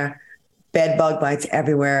was in there, bed bug bites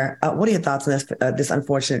everywhere. What are your thoughts on this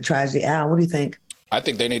unfortunate tragedy? Al, what do you think? I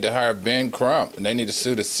think they need to hire Ben Crump, and they need to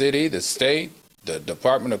sue the city, the state, the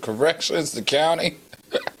Department of Corrections, the county.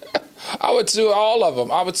 I would sue all of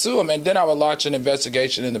them. I would sue them, and then I would launch an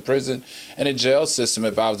investigation in the prison and the jail system.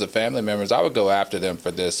 If I was a family member, I would go after them for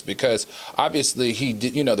this, because obviously he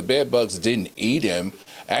did. You know, the bed bugs didn't eat him.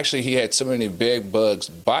 Actually, he had so many bed bugs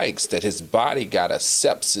bites that his body got a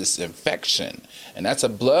sepsis infection, and that's a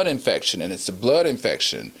blood infection, and it's the blood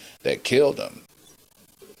infection that killed him.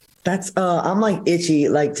 That's I'm like itchy,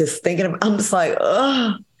 like just thinking of. I'm just like,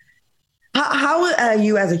 ugh. How are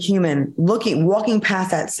you as a human walking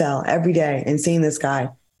past that cell every day and seeing this guy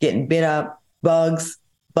getting bit up, bugs,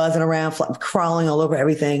 buzzing around, crawling all over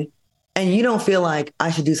everything, and you don't feel like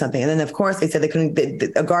I should do something? And then, of course, they said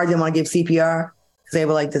a guard didn't want to give CPR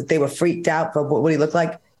because they were freaked out for what he looked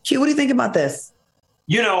like. Q, what do you think about this?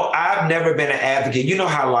 You know, I've never been an advocate. You know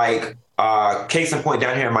how, like, case in point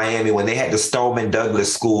down here in Miami, when they had the Stoneman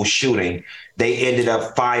Douglas school shooting, they ended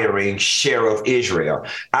up firing Sheriff Israel.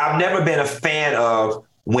 I've never been a fan of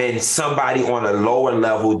when somebody on a lower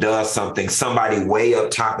level does something, somebody way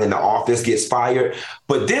up top in the office gets fired.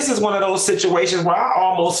 But this is one of those situations where I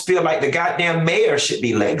almost feel like the goddamn mayor should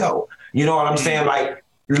be let go. You know what I'm saying? Like,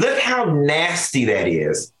 look how nasty that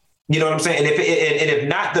is. You know what I'm saying? And if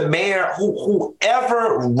not the mayor,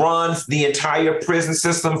 whoever runs the entire prison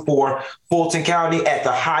system for Fulton County at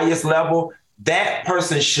the highest level, that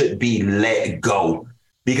person should be let go,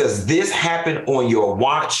 because this happened on your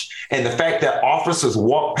watch. And the fact that officers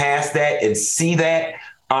walk past that and see that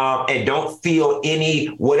and don't feel any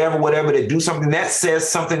whatever to do something, that says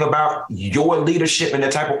something about your leadership and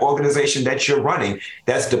the type of organization that you're running.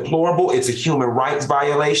 That's deplorable. It's a human rights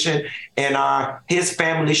violation. And his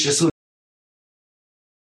family should sue.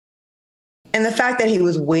 And the fact that he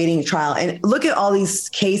was waiting trial, and look at all these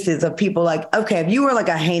cases of people like, okay, if you were like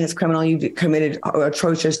a heinous criminal, you committed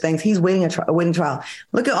atrocious things, he's waiting trial.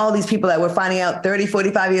 Look at all these people that we're finding out 30,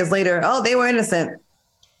 45 years later, oh, they were innocent.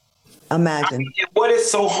 Imagine. I mean, what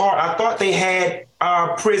is so hard? I thought they had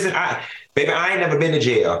prison. Baby, I ain't never been to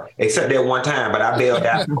jail except that one time, but I bailed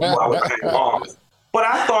out. I was kind of off. But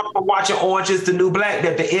I thought from watching Orange is the New Black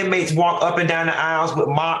that the inmates walk up and down the aisles with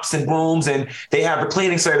mops and brooms and they have a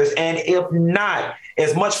cleaning service. And if not,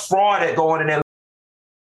 as much fraud that going in there,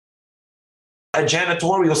 a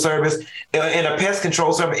janitorial service and a pest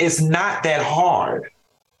control service, it's not that hard.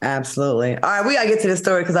 Absolutely. All right, we gotta get to this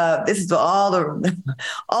story because this is all over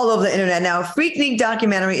the internet now. Freaknik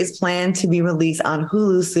documentary is planned to be released on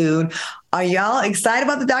Hulu soon. Are y'all excited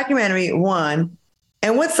about the documentary? One.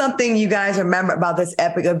 And what's something you guys remember about this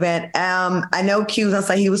epic event? I know Q's gonna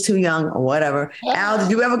say he was too young or whatever. Al, did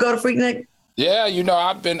you ever go to Freaknik? Yeah, you know,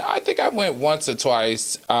 I think I went once or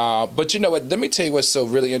twice. But you know what? Let me tell you what's so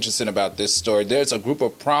really interesting about this story. There's a group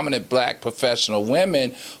of prominent Black professional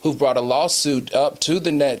women who brought a lawsuit up to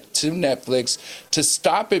Netflix to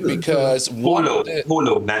stop it because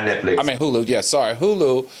Hulu, not Netflix. I mean Hulu. Yeah, sorry,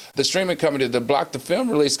 Hulu, the streaming company that blocked the film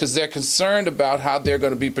release because they're concerned about how they're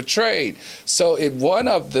going to be portrayed. So one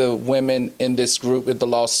of the women in this group in the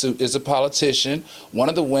lawsuit is a politician. One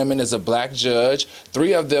of the women is a Black judge.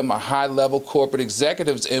 3 of them are high-level corporate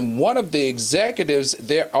executives, and one of the executives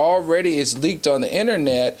there already is leaked on the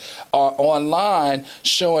internet online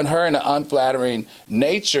showing her in an unflattering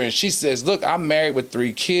nature, and she says, look, I'm married with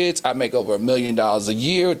 3 kids, I make over $1 million a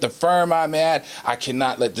year at the firm I'm at, I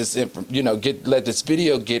cannot let this let this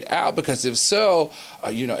video get out, because if so,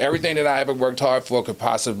 everything that I ever worked hard for could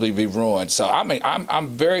possibly be ruined. So I mean, I'm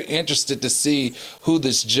very interested to see who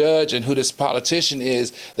this judge and who this politician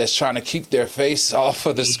is that's trying to keep their face off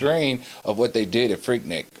of the screen of what they did at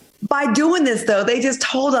Freaknik. By doing this, though, they just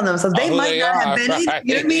told on themselves. They might not have been. Right.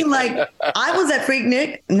 You know what I mean? Like, I was at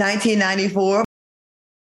Freaknik 1994.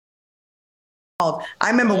 I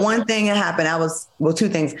remember one thing that happened. I was, 2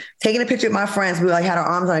 things. Taking a picture with my friends. We had our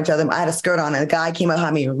arms on each other. I had a skirt on, and a guy came up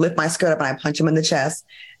behind me, lift my skirt up, and I punched him in the chest.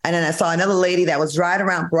 And then I saw another lady that was riding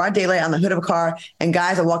around broad daylight on the hood of a car, and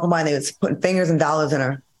guys are walking by, and they was putting fingers and dollars in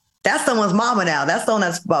her. That's someone's mama now. That's someone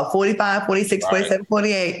that's about 45, 46, 47,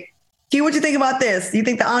 48. Q, what you think about this? You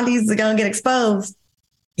think the aunties are going to get exposed?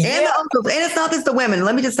 Yeah. And the uncles. And it's not just the women.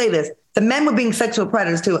 Let me just say this. The men were being sexual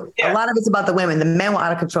predators, too. Yeah. A lot of it's about the women. The men were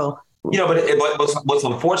out of control. But what's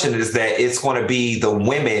unfortunate is that it's going to be the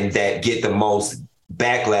women that get the most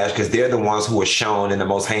backlash because they're the ones who are shown in the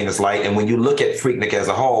most heinous light. And when you look at Freaknik as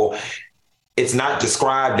a whole, it's not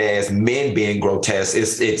described as men being grotesque.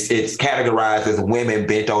 It's categorized as women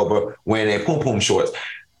bent over wearing their pum pum shorts.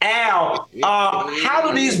 Al, how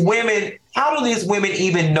do these women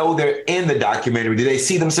even know they're in the documentary? Do they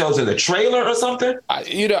see themselves in the trailer or something? I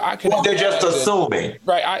can. Well, they're just assuming,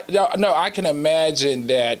 right? I can imagine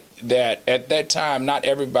that at that time, not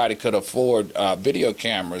everybody could afford video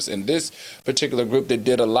cameras, and this particular group that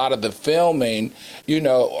did a lot of the filming,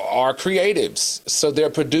 are creatives, so they're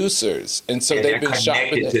producers, and so they've been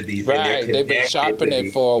shopping it. Right, they've been shopping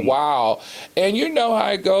it for a while, and you know how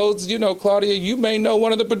it goes. Claudia, you may know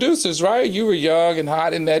one of the producers, right? You were young and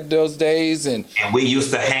hot in those days, and we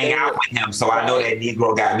used to hang out with him, so I know that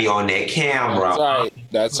Negro got me on that camera.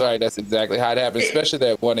 That's right. That's exactly how it happened, especially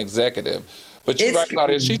that one executive. But you're right,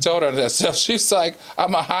 Claudia. She told her herself. She's like,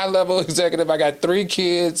 I'm a high-level executive. I got 3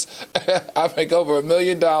 kids. I make over $1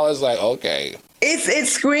 million. Like, okay. It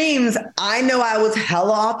screams, I know I was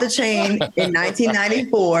hella off the chain in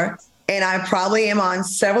 1994, and I probably am on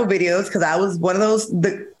several videos because I was one of those,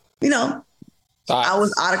 I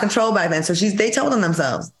was out of control back then. So they told them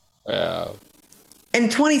themselves. Yeah.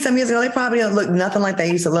 And 20-some years ago, they probably don't look nothing like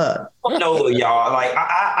they used to look. No, y'all. Like,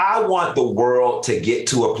 I want the world to get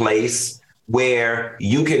to a place where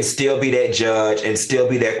you can still be that judge and still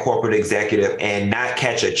be that corporate executive and not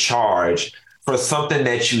catch a charge for something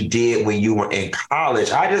that you did when you were in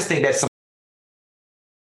college. I just think that's something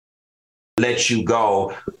that let you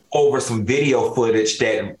go over some video footage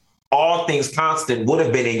that, all things constant, would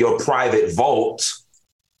have been in your private vault,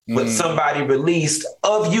 but somebody released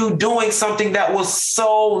of you doing something that was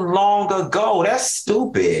so long ago. That's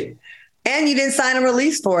stupid. And you didn't sign a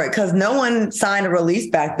release for it because no one signed a release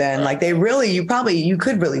back then. Like you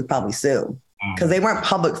could really sue because they weren't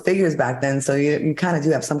public figures back then. So you kind of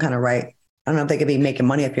do have some kind of right. I don't know if they could be making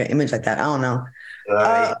money off your image like that. I don't know.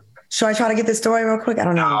 Should I try to get this story real quick? I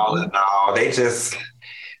don't know. No, they just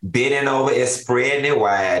bending over and spreading it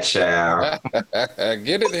wide, child.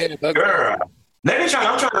 Get it in. Girl, I'm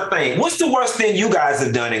trying to think. What's the worst thing you guys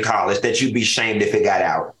have done in college that you'd be shamed if it got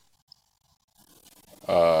out?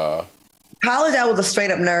 College, I was a straight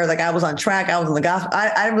up nerd. Like I was on track. I was in the gospel.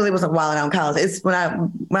 I really wasn't wilding out in college. It's when I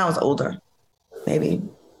was older, maybe.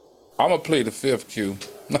 I'm gonna plead the fifth, Q.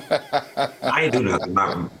 I ain't do nothing.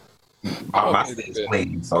 My skin's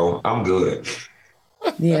clean, so I'm good.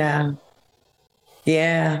 Yeah.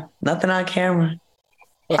 Nothing on camera.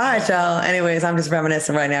 All right, y'all. Anyways, I'm just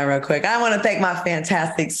reminiscing right now, real quick. I want to thank my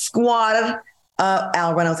fantastic squad.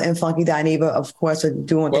 Al Reynolds and Funky Dineva, of course, are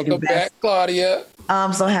doing what they do best. Welcome back, Claudia.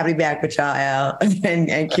 I'm so happy to be back with y'all, Al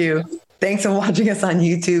and Q. Thanks for watching us on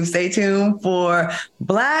YouTube. Stay tuned for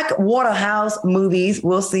Black Waterhouse Movies.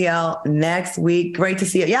 We'll see y'all next week. Great to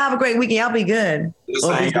see you. Y'all have a great weekend. Y'all be good.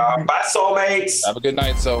 Y'all. Bye, soulmates. Have a good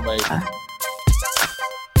night, soulmate.